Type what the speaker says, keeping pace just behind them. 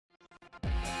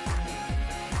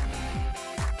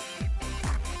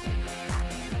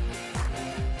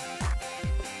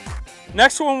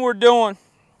Next one we're doing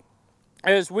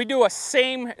is we do a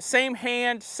same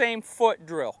hand, same foot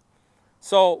drill.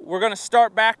 So we're going to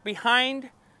start back behind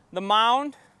the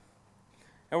mound,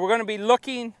 and we're going to be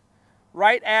looking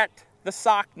right at the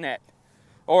sock net,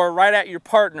 or right at your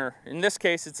partner. In this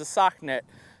case, it's a sock net.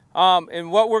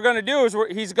 And what we're going to do is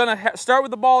he's going to start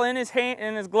with the ball in his hand,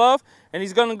 in his glove, and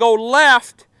he's going to go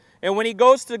left. And when he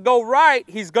goes to go right,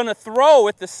 he's going to throw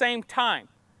at the same time.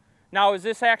 Now, is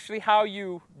this actually how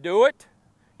you do it?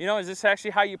 You know, is this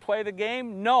actually how you play the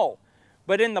game? No.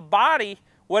 But in the body,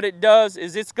 what it does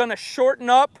is it's going to shorten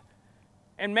up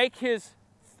and make his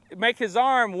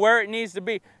arm where it needs to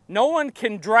be. No one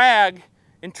can drag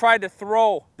and try to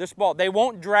throw this ball. They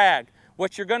won't drag.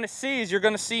 What you're going to see is you're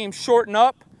going to see him shorten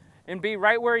up and be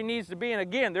right where he needs to be. And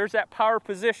again, there's that power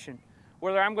position.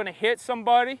 Whether I'm going to hit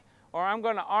somebody, or I'm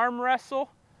going to arm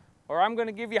wrestle, or I'm going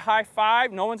to give you a high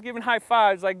five. No one's giving high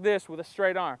fives like this with a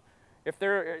straight arm. If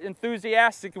they're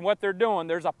enthusiastic in what they're doing,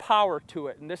 there's a power to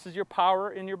it, and this is your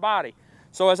power in your body.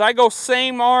 So as I go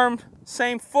same arm,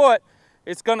 same foot,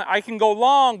 I can go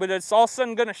long, but it's all of a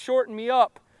sudden going to shorten me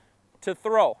up to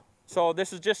throw. So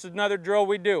this is just another drill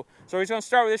we do. So he's going to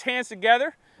start with his hands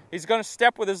together. He's going to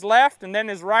step with his left and then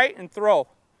his right and throw.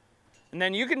 And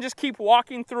then you can just keep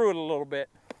walking through it a little bit.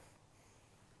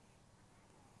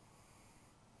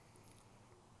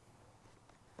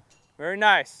 Very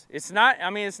nice. It's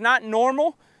not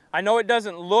normal. I know it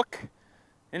doesn't look,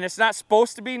 and it's not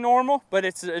supposed to be normal, but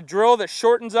it's a drill that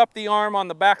shortens up the arm on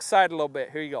the back side a little bit.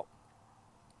 Here you go.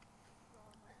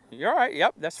 You're all right.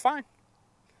 Yep, that's fine.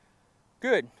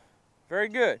 Good. Very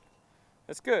good.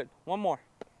 That's good. One more.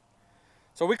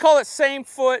 So we call it same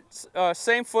foot,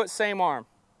 same arm.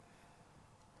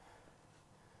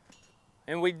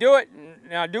 And we do it,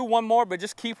 now do one more, but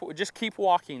just keep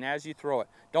walking as you throw it.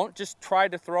 Don't just try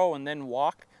to throw and then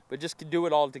walk, but just do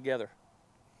it all together.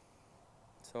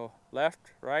 So left,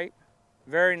 right,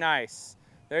 very nice.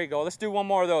 There you go. Let's do one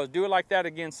more of those. Do it like that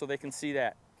again so they can see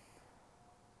that.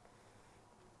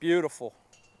 Beautiful.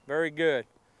 Very good.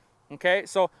 Okay,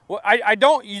 so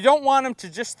you don't want them to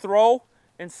just throw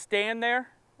and stand there,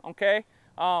 okay?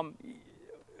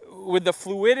 With the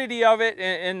fluidity of it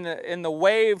and the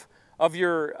wave of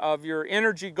your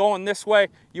energy going this way,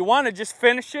 you want to just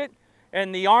finish it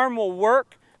and the arm will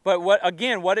work. But what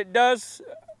it does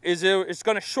is it's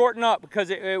going to shorten up, because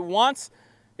your arm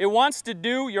wants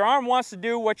to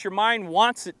do what your mind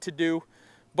wants it to do,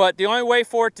 but the only way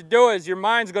for it to do it is your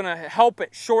mind's going to help it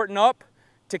shorten up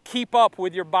to keep up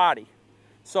with your body.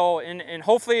 So and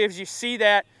hopefully as you see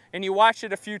that and you watch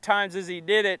it a few times as he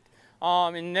did it,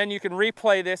 and then you can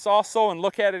replay this also and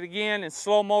look at it again and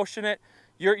slow motion it,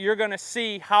 you're going to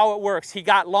see how it works. He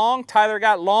got long, Tyler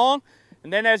got long,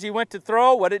 and then as he went to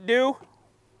throw, what'd it do?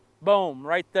 Boom,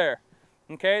 right there.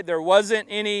 Okay, there wasn't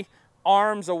any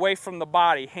arms away from the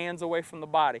body, hands away from the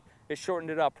body. It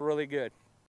shortened it up really good.